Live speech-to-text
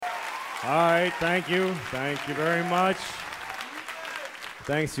All right, thank you. Thank you very much.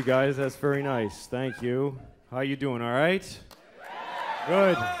 Thanks, you guys. That's very nice. Thank you. How you doing, all right?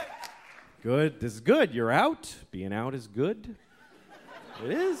 Good. Good. This is good. You're out. Being out is good. It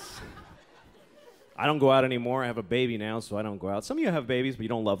is. I don't go out anymore. I have a baby now, so I don't go out. Some of you have babies, but you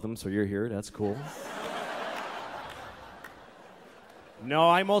don't love them, so you're here. That's cool. No,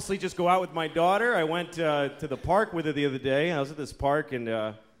 I mostly just go out with my daughter. I went to the park with her the other day. I was at this park in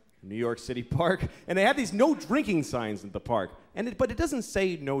New York City Park, and they have these no drinking signs at the park. But it doesn't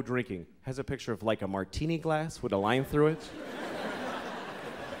say no drinking. It has a picture of like a martini glass with a line through it.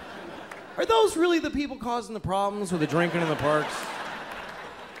 Are those really the people causing the problems with the drinking in the parks?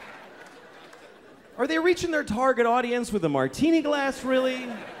 Are they reaching their target audience with a martini glass, really?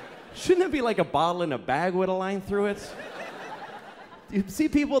 Shouldn't it be like a bottle in a bag with a line through it? You see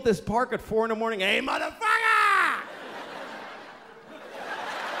people at this park at 4 in the morning, hey, motherfucker!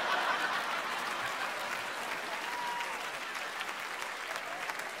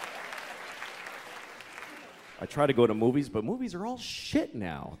 I try to go to movies, but movies are all shit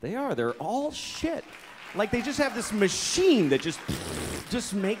now. They are. They're all shit. Like they just have this machine that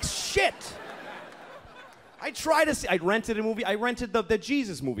just makes shit. I rented a movie. I rented the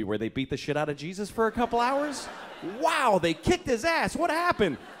Jesus movie where they beat the shit out of Jesus for a couple hours. Wow, they kicked his ass. What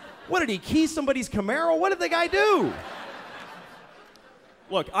happened? What, did he key somebody's Camaro? What did the guy do?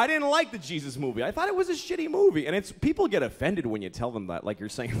 Look, I didn't like the Jesus movie. I thought it was a shitty movie. And people get offended when you tell them that, like you're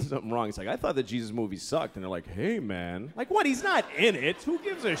saying something wrong. It's like, I thought the Jesus movie sucked. And they're like, hey, man. Like, what? He's not in it. Who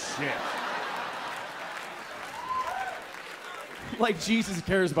gives a shit? Like Jesus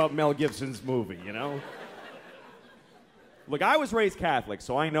cares about Mel Gibson's movie, you know? Look, I was raised Catholic,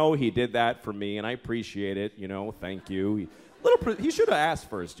 so I know he did that for me, and I appreciate it, you know, thank you. He should have asked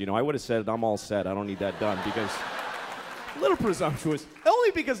first, you know. I would have said, I'm all set, I don't need that done, because a little presumptuous.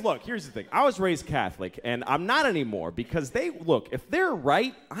 Only because, look, here's the thing. I was raised Catholic, and I'm not anymore, because look, if they're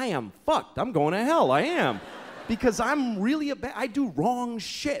right, I am fucked. I'm going to hell, I am. Because I'm really I do wrong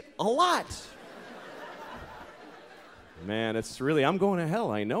shit a lot. Man, I'm going to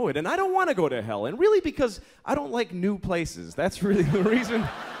hell, I know it, and I don't want to go to hell, and really because I don't like new places. That's really the reason,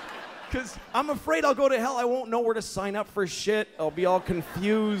 because I'm afraid I'll go to hell, I won't know where to sign up for shit, I'll be all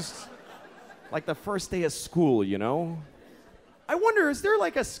confused, like the first day of school, you know? I wonder, is there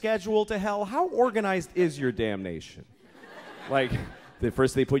like a schedule to hell? How organized is your damnation? Like,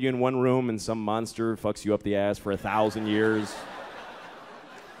 first they put you in one room and some monster fucks you up the ass for 1,000 years.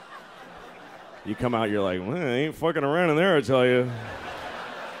 You come out, you're like, well, I ain't fucking around in there, I tell you.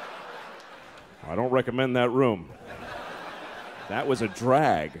 I don't recommend that room. That was a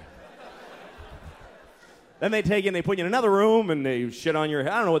drag. Then they take you and they put you in another room and they shit on your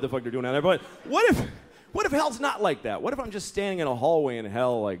head. I don't know what the fuck they're doing out there, but what if hell's not like that? What if I'm just standing in a hallway in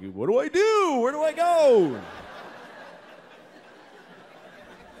hell, like, what do I do? Where do I go?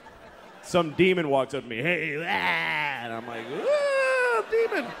 Some demon walks up to me, hey, and I'm like, ah,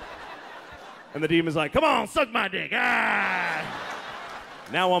 demon. And the demon's like, come on, suck my dick. Ah!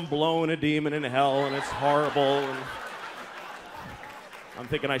 Now I'm blowing a demon in hell, and it's horrible. And I'm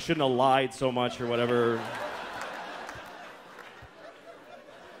thinking I shouldn't have lied so much or whatever.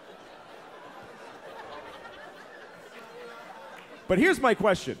 But here's my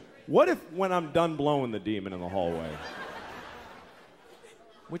question. What if when I'm done blowing the demon in the hallway?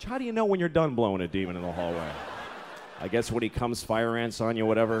 Which, how do you know when you're done blowing a demon in the hallway? I guess when he comes fire ants on you,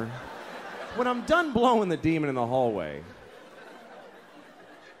 whatever. When I'm done blowing the demon in the hallway,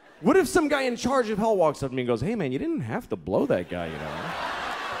 what if some guy in charge of hell walks up to me and goes, hey man, you didn't have to blow that guy, you know?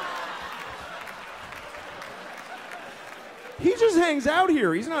 He just hangs out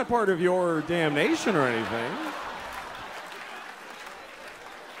here. He's not part of your damnation or anything.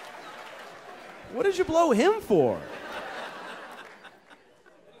 What did you blow him for?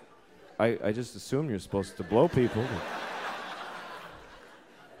 I just assumed you're supposed to blow people.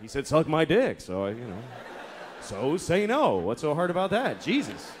 He said, suck my dick, so so say no. What's so hard about that?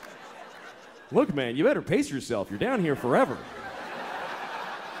 Jesus. Look, man, you better pace yourself. You're down here forever.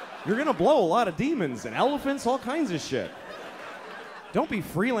 You're gonna blow a lot of demons and elephants, all kinds of shit. Don't be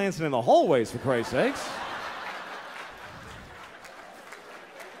freelancing in the hallways, for Christ's sakes.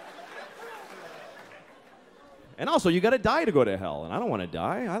 And also, you gotta die to go to hell, and I don't wanna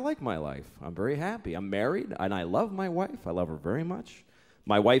die. I like my life. I'm very happy. I'm married, and I love my wife. I love her very much.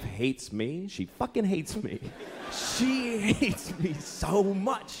 My wife hates me. She fucking hates me. She hates me so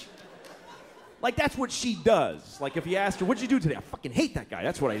much. Like, that's what she does. Like, if you asked her, what'd you do today? I fucking hate that guy.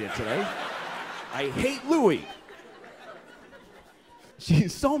 That's what I did today. I hate Louis.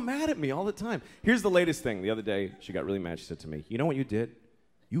 She's so mad at me all the time. Here's the latest thing. The other day, she got really mad. She said to me, you know what you did?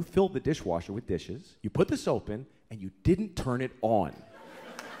 you filled the dishwasher with dishes, you put the soap in, and you didn't turn it on.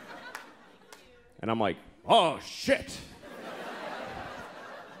 And I'm like, oh, shit.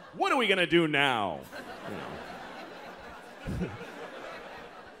 What are we gonna do now? You know.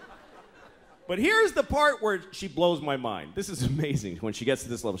 But here's the part where she blows my mind. This is amazing when she gets to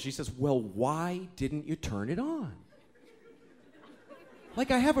this level. She says, well, why didn't you turn it on?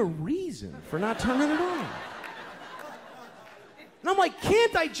 Like I have a reason for not turning it on. And I'm like,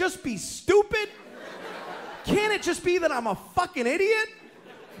 can't I just be stupid? Can't it just be that I'm a fucking idiot?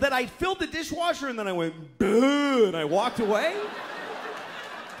 That I filled the dishwasher and then I went, "Buh," and I walked away?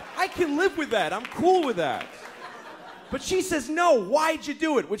 I can live with that. I'm cool with that. But she says, no, why'd you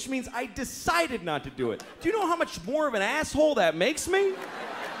do it? Which means I decided not to do it. Do you know how much more of an asshole that makes me?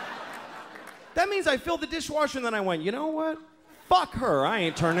 That means I filled the dishwasher and then I went, you know what? Fuck her, I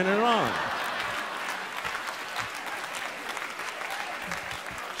ain't turning it on.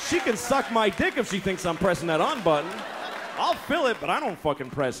 She can suck my dick if she thinks I'm pressing that on button. I'll fill it, but I don't fucking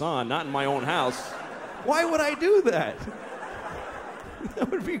press on, not in my own house. Why would I do that? That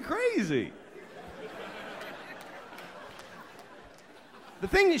would be crazy. The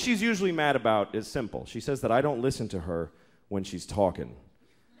thing that she's usually mad about is simple. She says that I don't listen to her when she's talking.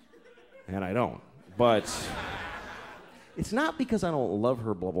 And I don't. But it's not because I don't love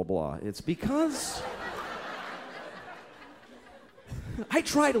her, blah, blah, blah. It's because I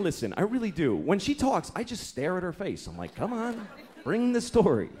try to listen. I really do. When she talks, I just stare at her face. I'm like, come on, bring the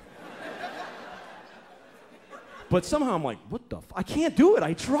story. But somehow I'm like, what the I can't do it.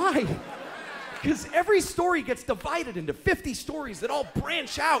 I try. Because every story gets divided into 50 stories that all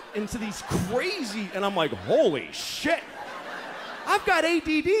branch out into these crazy, and I'm like, holy shit. I've got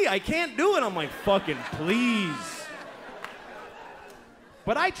ADD, I can't do it. I'm like, fucking please.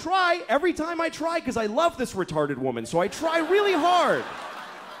 But I try every time I try because I love this retarded woman, so I try really hard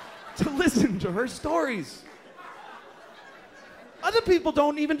to listen to her stories. Other people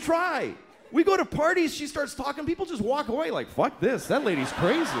don't even try. We go to parties, she starts talking, people just walk away like, fuck this, that lady's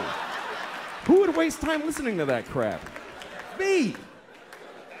crazy. Who would waste time listening to that crap? Me.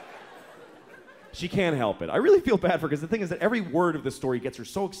 She can't help it. I really feel bad for her because the thing is that every word of the story gets her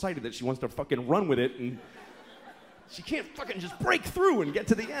so excited that she wants to fucking run with it, and she can't fucking just break through and get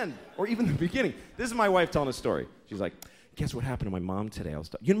to the end or even the beginning. This is my wife telling a story. She's like, guess what happened to my mom today?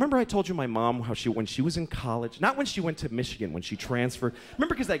 You remember I told you my mom how when she was in college, not when she went to Michigan, when she transferred.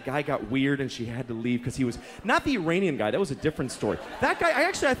 Remember because that guy got weird and she had to leave because he was, not the Iranian guy, that was a different story. That guy,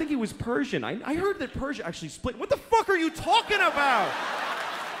 I think he was Persian. I heard that Persia actually split. What the fuck are you talking about?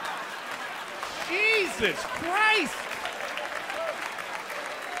 Jesus Christ.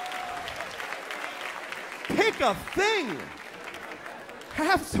 Pick a thing.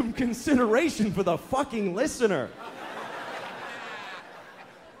 Have some consideration for the fucking listener.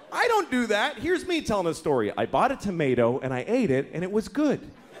 I don't do that. Here's me telling a story. I bought a tomato and I ate it and it was good.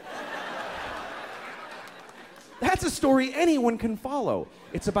 That's a story anyone can follow.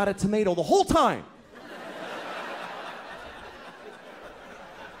 It's about a tomato the whole time.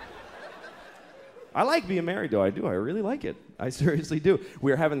 I like being married though, I do. I really like it. I seriously do.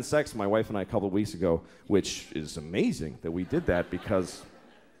 We were having sex, my wife and I, a couple of weeks ago, which is amazing that we did that because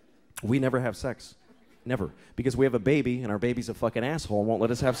we never have sex. Never. Because we have a baby, and our baby's a fucking asshole and won't let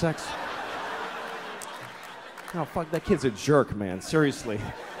us have sex. Oh, fuck, that kid's a jerk, man. Seriously.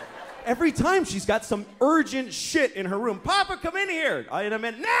 Every time she's got some urgent shit in her room. Papa, come in here. In a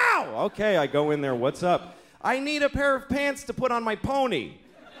minute. Now! Okay, I go in there. What's up? I need a pair of pants to put on my pony.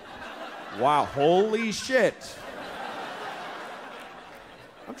 Wow, holy shit.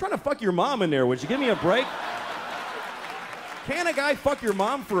 I'm trying to fuck your mom in there. Would you give me a break? Can a guy fuck your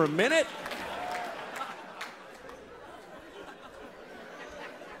mom for a minute?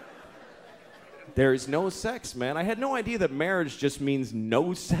 There is no sex, man. I had no idea that marriage just means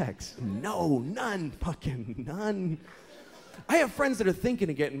no sex. No, none, fucking none. I have friends that are thinking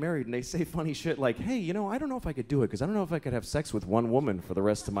of getting married, and they say funny shit like, hey, you know, I don't know if I could do it, because I don't know if I could have sex with one woman for the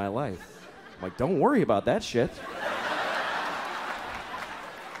rest of my life. I'm like, don't worry about that shit.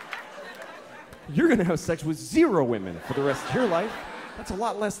 You're gonna have sex with 0 women for the rest of your life. That's a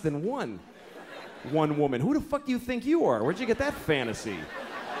lot less than one woman. Who the fuck do you think you are? Where'd you get that fantasy?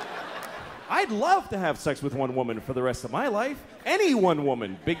 I'd love to have sex with one woman for the rest of my life. Any one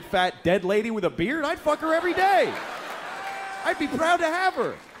woman. Big, fat, dead lady with a beard, I'd fuck her every day. I'd be proud to have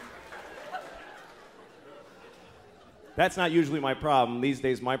her. That's not usually my problem. These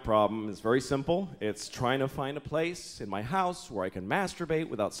days, my problem is very simple. It's trying to find a place in my house where I can masturbate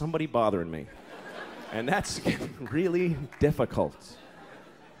without somebody bothering me. And that's really difficult.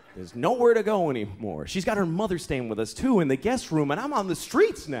 There's nowhere to go anymore. She's got her mother staying with us, too, in the guest room, and I'm on the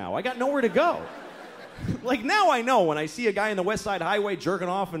streets now. I got nowhere to go. Like, now I know when I see a guy in the West Side Highway jerking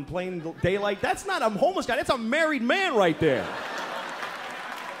off in plain daylight, that's not a homeless guy, that's a married man right there.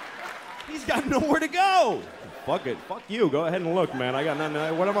 He's got nowhere to go. Fuck it. Fuck you. Go ahead and look, man. I got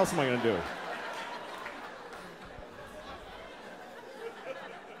nothing. What else am I going to do?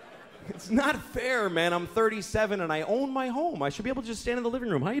 It's not fair, man. I'm 37 and I own my home. I should be able to just stand in the living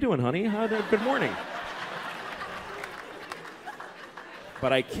room. How you doing, honey? Good morning.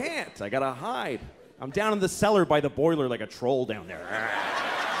 But I can't. I got to hide. I'm down in the cellar by the boiler like a troll down there.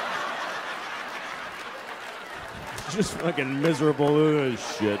 Just fucking miserable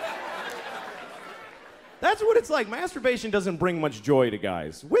shit. That's what it's like. Masturbation doesn't bring much joy to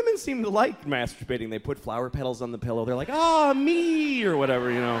guys. Women seem to like masturbating. They put flower petals on the pillow. They're like, "Ah, me," or whatever,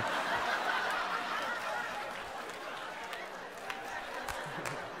 you know.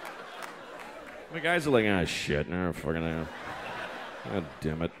 The guys are like, "Ah, shit, no, fucking, God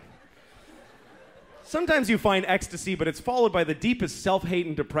damn it." Sometimes you find ecstasy, but it's followed by the deepest self-hate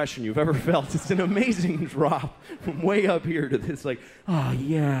and depression you've ever felt. It's an amazing drop from way up here to this, like, oh,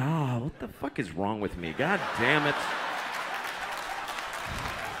 yeah, what the fuck is wrong with me? God damn it.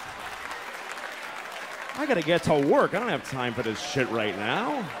 I gotta get to work. I don't have time for this shit right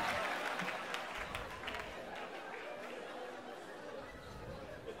now.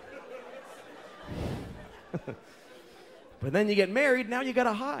 But then you get married, now you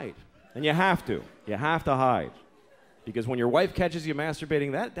gotta hide. And you have to. You have to hide. Because when your wife catches you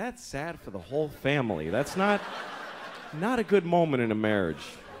masturbating, that's sad for the whole family. That's not a good moment in a marriage.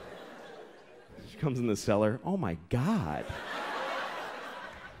 She comes in the cellar. Oh, my God.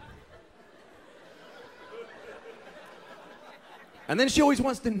 And then she always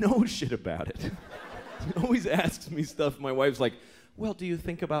wants to know shit about it. She always asks me stuff. My wife's like, well, do you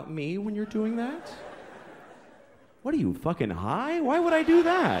think about me when you're doing that? What are you, fucking high? Why would I do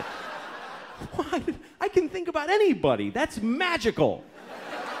that? Why? I can think about anybody. That's magical.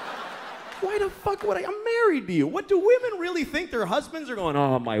 Why the fuck would I? I'm married to you. What do women really think their husbands are going,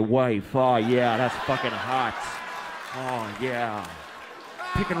 oh, my wife. Oh, yeah, that's fucking hot. Oh, yeah.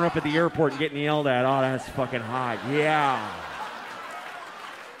 Picking her up at the airport and getting yelled at. Oh, that's fucking hot. Yeah.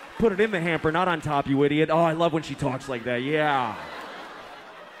 Put it in the hamper, not on top, you idiot. Oh, I love when she talks like that. Yeah.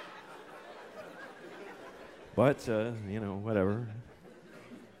 But, you know, whatever.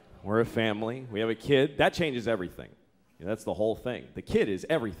 We're a family. We have a kid. That changes everything. You know, that's the whole thing. The kid is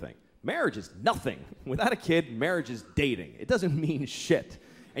everything. Marriage is nothing. Without a kid, marriage is dating. It doesn't mean shit.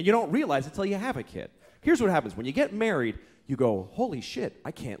 And you don't realize it until you have a kid. Here's what happens. When you get married, you go, holy shit, I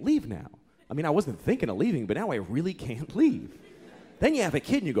can't leave now. I mean, I wasn't thinking of leaving, but now I really can't leave. Then you have a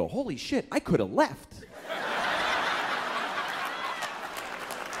kid and you go, holy shit, I could have left.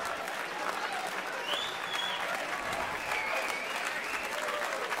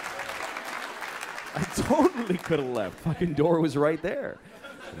 I totally could have left. Fucking door was right there.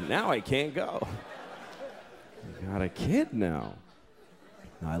 Now I can't go. I got a kid now.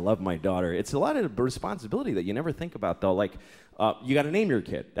 I love my daughter. It's a lot of responsibility that you never think about, though. Like, you got to name your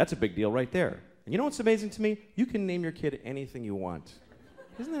kid. That's a big deal right there. And you know what's amazing to me? You can name your kid anything you want.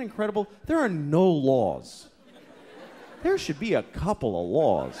 Isn't that incredible? There are no laws. There should be a couple of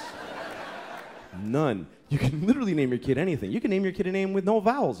laws. None. You can literally name your kid anything. You can name your kid a name with no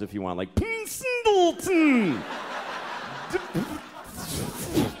vowels if you want, like Singleton.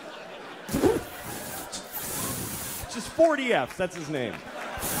 Just 40 F's, that's his name.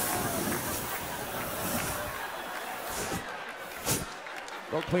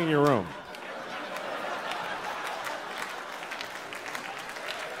 Go clean your room.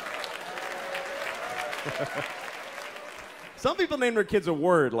 Some people name their kids a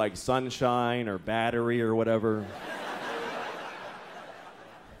word like sunshine or battery or whatever.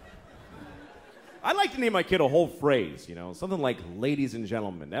 I'd like to name my kid a whole phrase, you know, something like ladies and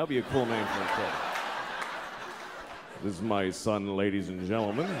gentlemen. That would be a cool name for a kid. This is my son, ladies and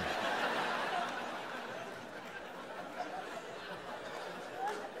gentlemen.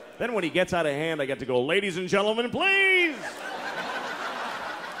 Then when he gets out of hand, I get to go, ladies and gentlemen, please!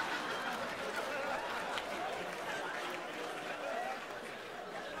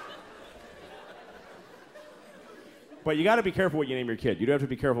 But you got to be careful what you name your kid. You do have to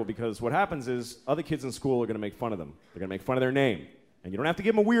be careful because what happens is other kids in school are going to make fun of them. They're going to make fun of their name. And you don't have to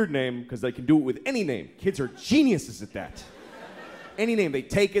give them a weird name because they can do it with any name. Kids are geniuses at that. Any name, they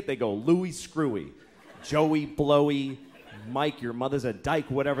take it, they go Louie Screwy, Joey Blowy, Mike, your mother's a dyke,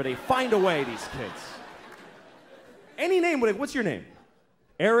 whatever. They find a way, these kids. Any name, what's your name?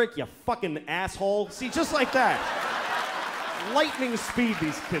 Eric, you fucking asshole. See, just like that. Lightning speed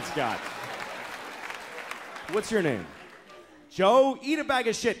these kids got. What's your name? Joe? Eat a bag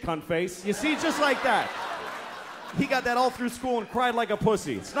of shit, cunt face. You see, just like that. He got that all through school and cried like a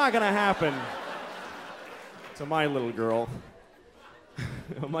pussy. It's not gonna happen to my little girl.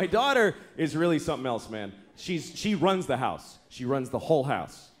 My daughter is really something else, man. She runs the house. She runs the whole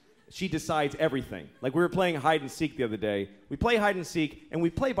house. She decides everything. Like, we were playing hide and seek the other day. We play hide and seek, and we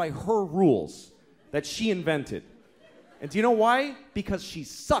play by her rules that she invented. And do you know why? Because she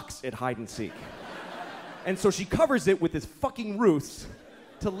sucks at hide and seek. And so she covers it with this fucking ruse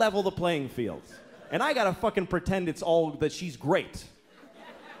to level the playing field. And I gotta fucking pretend it's all that she's great.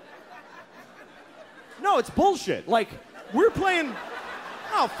 No, it's bullshit. Like, we're playing...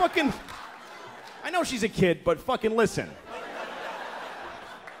 Oh, fucking... I know she's a kid, but fucking listen.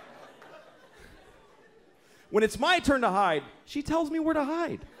 When it's my turn to hide, she tells me where to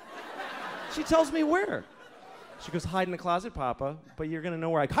hide. She tells me where. She goes, hide in the closet, Papa, but you're gonna know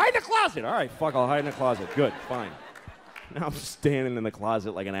where I... Hide in the closet! All right, fuck, I'll hide in the closet. Good, fine. Now I'm standing in the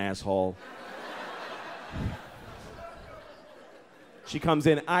closet like an asshole. She comes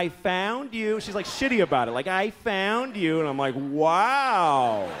in, I found you. She's like shitty about it, like, I found you. And I'm like,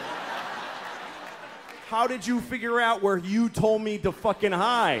 wow. How did you figure out where you told me to fucking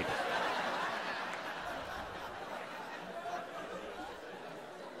hide?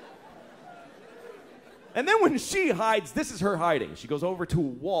 And then when she hides, this is her hiding. She goes over to a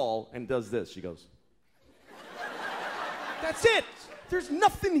wall and does this. She goes, that's it. There's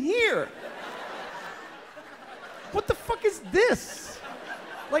nothing here. What the fuck is this?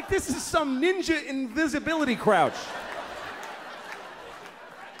 Like, this is some ninja invisibility crouch.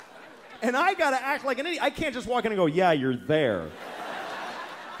 And I gotta act like an idiot. I can't just walk in and go, yeah, you're there.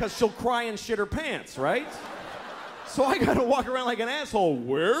 Because she'll cry and shit her pants, right? So I gotta walk around like an asshole.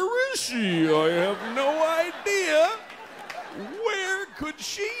 Where is she? I have no idea. Where could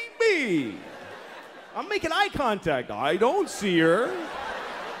she be? I'm making eye contact. I don't see her.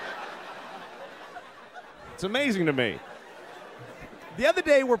 It's amazing to me. The other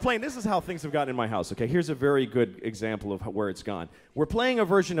day we're playing, this is how things have gotten in my house, okay? Here's a very good example of where it's gone. We're playing a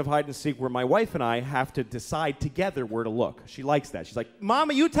version of hide and seek where my wife and I have to decide together where to look. She likes that. She's like,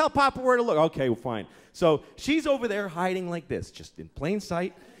 Mama, you tell Papa where to look. Okay, well, fine. So she's over there hiding like this, just in plain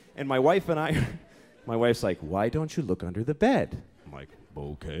sight. And my wife and I, my wife's like, why don't you look under the bed? I'm like,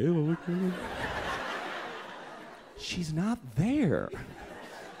 okay. She's not there.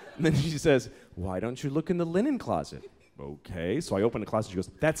 And then she says, why don't you look in the linen closet? Okay, so I open the closet. She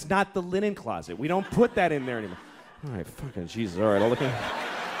goes, that's not the linen closet. We don't put that in there anymore. All right, fucking Jesus. All right, I'll look in.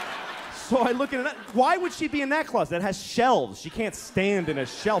 So I look in that. Why would she be in that closet? That has shelves. She can't stand in a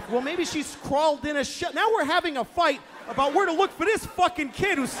shelf. Well, maybe she's crawled in a shelf. Now we're having a fight about where to look for this fucking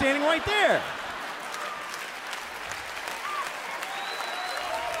kid who's standing right there.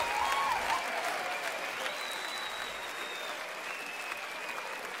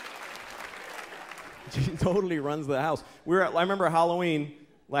 She totally runs the house. I remember Halloween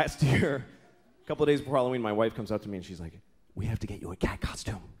last year, a couple of days before Halloween, my wife comes up to me and she's like, we have to get you a cat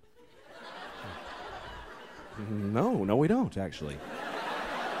costume. No, we don't, actually.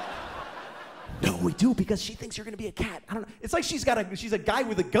 No, we do, because she thinks you're gonna be a cat. I don't know. It's like she's a guy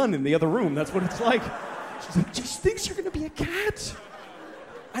with a gun in the other room. That's what it's like. She's like, she thinks you're gonna be a cat.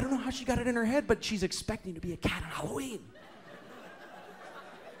 I don't know how she got it in her head, but she's expecting to be a cat on Halloween.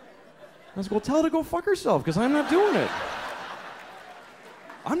 I was like, well, tell her to go fuck herself, because I'm not doing it.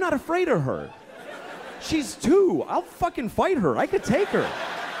 I'm not afraid of her. She's 2. I'll fucking fight her. I could take her.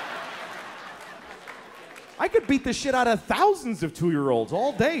 I could beat the shit out of thousands of 2-year-olds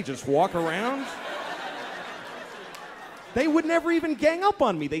all day, just walk around. They would never even gang up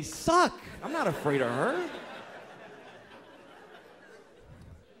on me. They suck. I'm not afraid of her.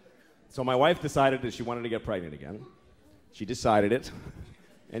 So my wife decided that she wanted to get pregnant again. She decided it.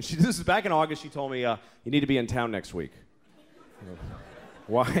 And this is back in August. She told me, you need to be in town next week.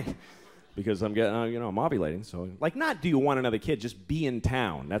 Why? Because I'm getting, I'm ovulating. So, like, not do you want another kid, just be in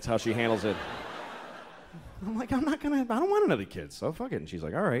town. That's how she handles it. I'm like, I don't want another kid, so fuck it. And she's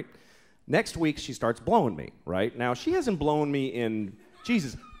like, all right. Next week, she starts blowing me, right? Now, she hasn't blown me in,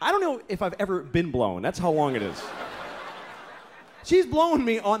 Jesus, I don't know if I've ever been blown. That's how long it is. She's blowing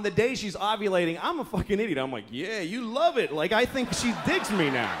me on the day she's ovulating. I'm a fucking idiot. I'm like, yeah, you love it. Like, I think she digs me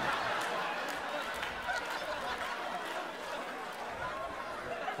now.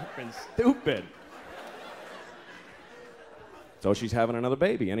 Fucking stupid. So she's having another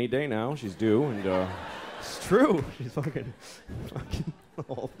baby any day now. She's due, and it's true. She's fucking the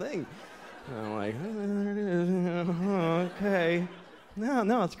whole thing. And I'm like, there it is. Okay.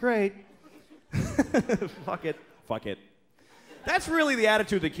 No, it's great. Fuck it. That's really the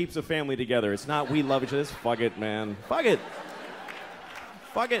attitude that keeps a family together. It's not we love each other. It's fuck it, man. Fuck it.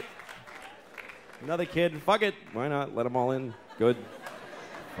 Fuck it. Another kid. Fuck it. Why not? Let them all in. Good.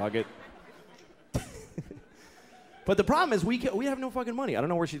 Fuck it. But the problem is we have no fucking money. I don't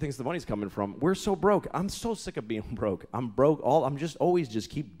know where she thinks the money's coming from. We're so broke. I'm so sick of being broke. I'm broke. I'm just always just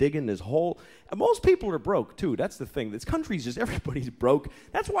keep digging this hole. And most people are broke too. That's the thing. This country's just everybody's broke.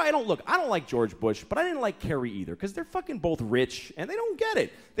 That's why I don't like George Bush, but I didn't like Kerry either because they're fucking both rich and they don't get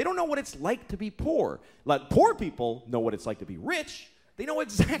it. They don't know what it's like to be poor. Like poor people know what it's like to be rich. They know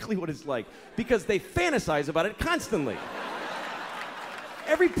exactly what it's like because they fantasize about it constantly.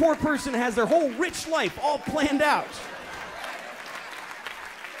 Every poor person has their whole rich life all planned out.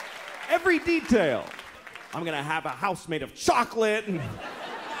 Every detail. I'm gonna have a house made of chocolate, and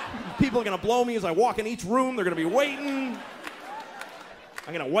people are gonna blow me as I walk in each room. They're gonna be waiting.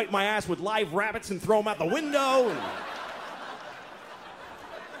 I'm gonna wipe my ass with live rabbits and throw them out the window. And...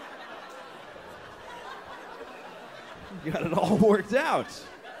 You got it all worked out.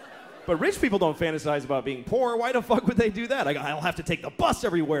 But rich people don't fantasize about being poor. Why the fuck would they do that? I'll have to take the bus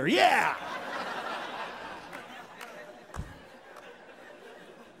everywhere. Yeah!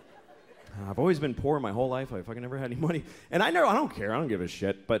 I've always been poor my whole life. I fucking never had any money. And I don't care. I don't give a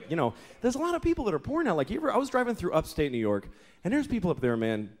shit. But, you know, there's a lot of people that are poor now. Like, I was driving through upstate New York, and there's people up there,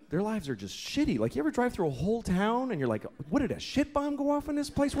 man, their lives are just shitty. Like, you ever drive through a whole town, and you're like, what, did a shit bomb go off in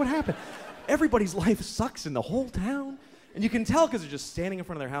this place? What happened? Everybody's life sucks in the whole town. And you can tell because they're just standing in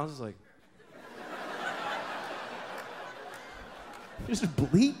front of their houses like... just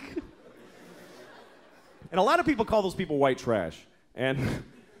bleak. And a lot of people call those people white trash. And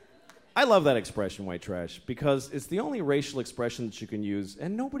I love that expression, white trash, because it's the only racial expression that you can use,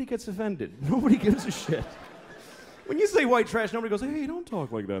 and nobody gets offended. Nobody gives a shit. When you say white trash, nobody goes, hey, don't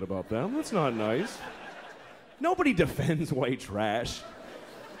talk like that about them. That's not nice. Nobody defends white trash.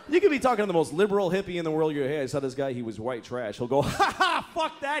 You could be talking to the most liberal hippie in the world. You go, hey, I saw this guy, he was white trash. He'll go, ha ha,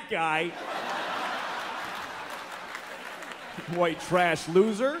 fuck that guy. White trash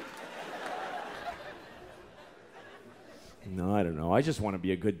loser. No, I don't know. I just want to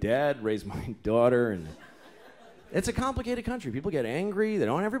be a good dad, raise my daughter, and it's a complicated country. People get angry.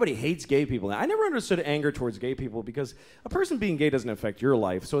 Everybody hates gay people. I never understood anger towards gay people because a person being gay doesn't affect your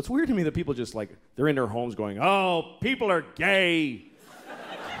life. So it's weird to me that people just they're in their homes going, oh, people are gay.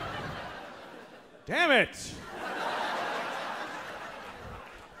 Damn it!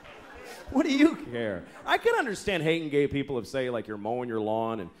 What do you care? I can understand hating gay people if, say, you're mowing your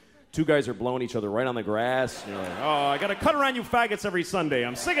lawn and two guys are blowing each other right on the grass. And you're like, oh, I gotta cut around you faggots every Sunday.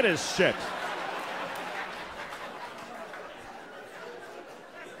 I'm sick of this shit.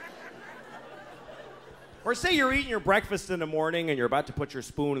 Or say you're eating your breakfast in the morning and you're about to put your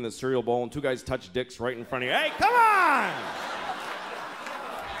spoon in the cereal bowl and two guys touch dicks right in front of you. Hey, come on!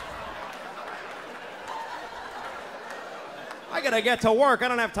 I gotta get to work. I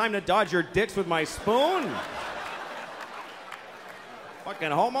don't have time to dodge your dicks with my spoon.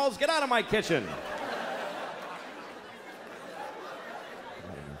 Fucking homos, get out of my kitchen.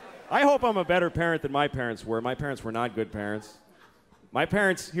 I hope I'm a better parent than my parents were. My parents were not good parents. My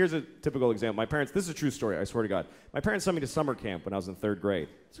parents, here's a typical example. My parents, this is a true story, I swear to God. My parents sent me to summer camp when I was in 3rd grade.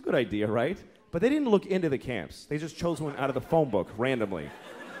 It's a good idea, right? But they didn't look into the camps. They just chose one out of the phone book randomly.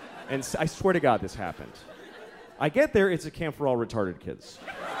 And I swear to God this happened. I get there, it's a camp for all retarded kids.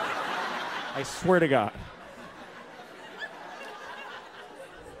 I swear to God.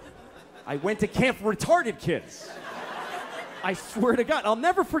 I went to camp for retarded kids. I swear to God. I'll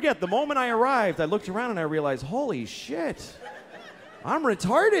never forget, the moment I arrived, I looked around and I realized, holy shit, I'm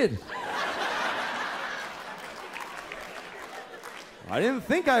retarded. I didn't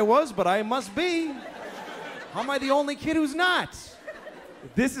think I was, but I must be. How am I the only kid who's not?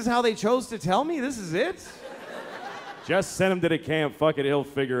 This is how they chose to tell me? This is it? Just send him to the camp. Fuck it, he'll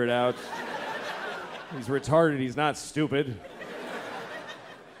figure it out. He's retarded, he's not stupid.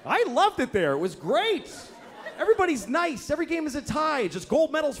 I loved it there. It was great. Everybody's nice. Every game is a tie. Just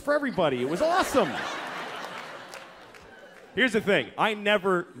gold medals for everybody. It was awesome. Here's the thing. I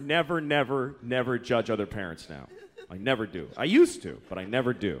never judge other parents now. I never do. I used to, but I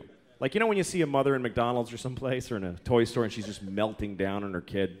never do. Like, you know when you see a mother in McDonald's or someplace or in a toy store and she's just melting down on her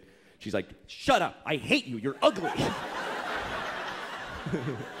kid? She's like, shut up. I hate you. You're ugly.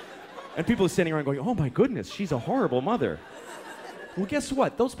 And people are standing around going, oh my goodness, she's a horrible mother. Well, guess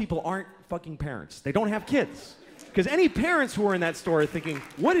what? Those people aren't fucking parents. They don't have kids. Because any parents who are in that store are thinking,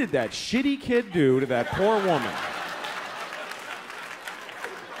 what did that shitty kid do to that poor woman?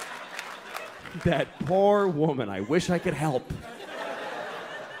 That poor woman. I wish I could help.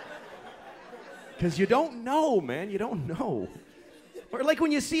 Because you don't know, man. You don't know. Or like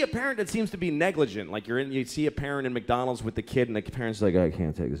when you see a parent that seems to be negligent, like you see a parent in McDonald's with the kid, and the parent's like, I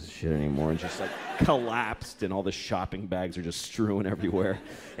can't take this shit anymore, and just like collapsed, and all the shopping bags are just strewn everywhere.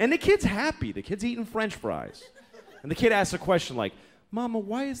 And the kid's happy. The kid's eating French fries. And the kid asks a question like, Mama,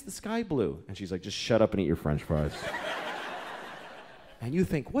 why is the sky blue? And she's like, just shut up and eat your French fries. And you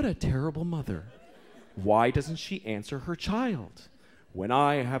think, what a terrible mother. Why doesn't she answer her child? When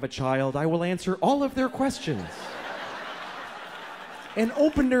I have a child, I will answer all of their questions and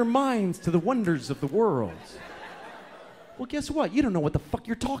open their minds to the wonders of the world. Well, guess what? You don't know what the fuck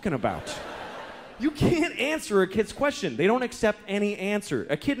you're talking about. You can't answer a kid's question. They don't accept any answer.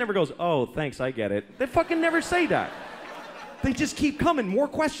 A kid never goes, oh, thanks, I get it. They fucking never say that. They just keep coming, more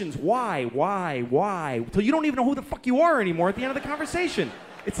questions. Why? Till you don't even know who the fuck you are anymore at the end of the conversation.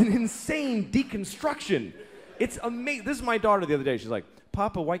 It's an insane deconstruction. It's amazing. This is my daughter the other day. She's like,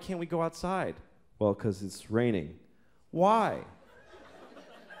 Papa, why can't we go outside? Well, because it's raining. Why?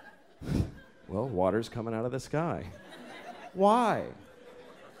 Well, water's coming out of the sky. Why?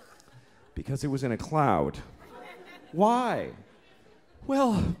 Because it was in a cloud. Why?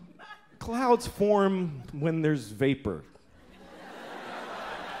 Well, clouds form when there's vapor.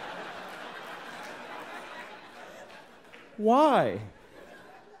 Why?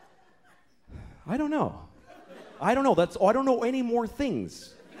 I don't know. I don't know. I don't know any more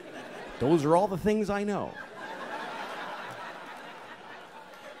things. Those are all the things I know.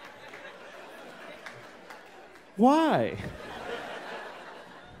 Why?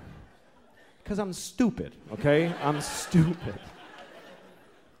 Because I'm stupid, okay? I'm stupid.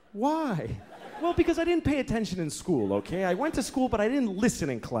 Why? Well, because I didn't pay attention in school, okay? I went to school, but I didn't listen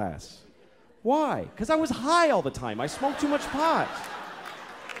in class. Why? Because I was high all the time. I smoked too much pot.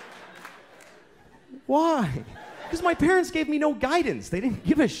 Why? Because my parents gave me no guidance. They didn't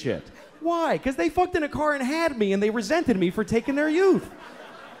give a shit. Why? Because they fucked in a car and had me, and they resented me for taking their youth.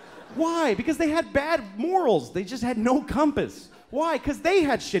 Why? Because they had bad morals. They just had no compass. Why? Because they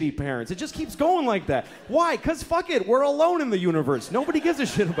had shitty parents. It just keeps going like that. Why? Because fuck it, we're alone in the universe. Nobody gives a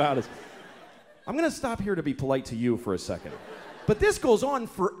shit about us. I'm gonna stop here to be polite to you for a second. But this goes on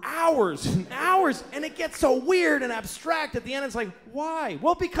for hours and hours, and it gets so weird and abstract at the end. It's like, why?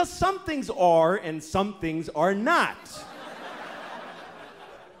 Well, because some things are and some things are not.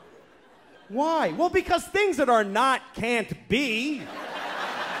 Why? Well, because things that are not can't be.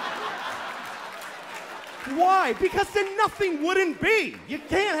 Why? Because then nothing wouldn't be. You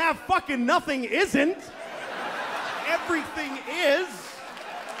can't have fucking nothing isn't. Everything is.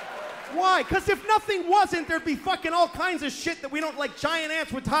 Why? Because if nothing wasn't, there'd be fucking all kinds of shit that we don't like, giant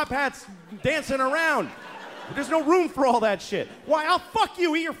ants with top hats dancing around. There's no room for all that shit. Why? I'll fuck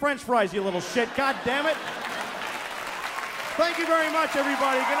you. Eat your French fries, you little shit. God damn it. Thank you very much,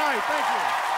 everybody. Good night. Thank you.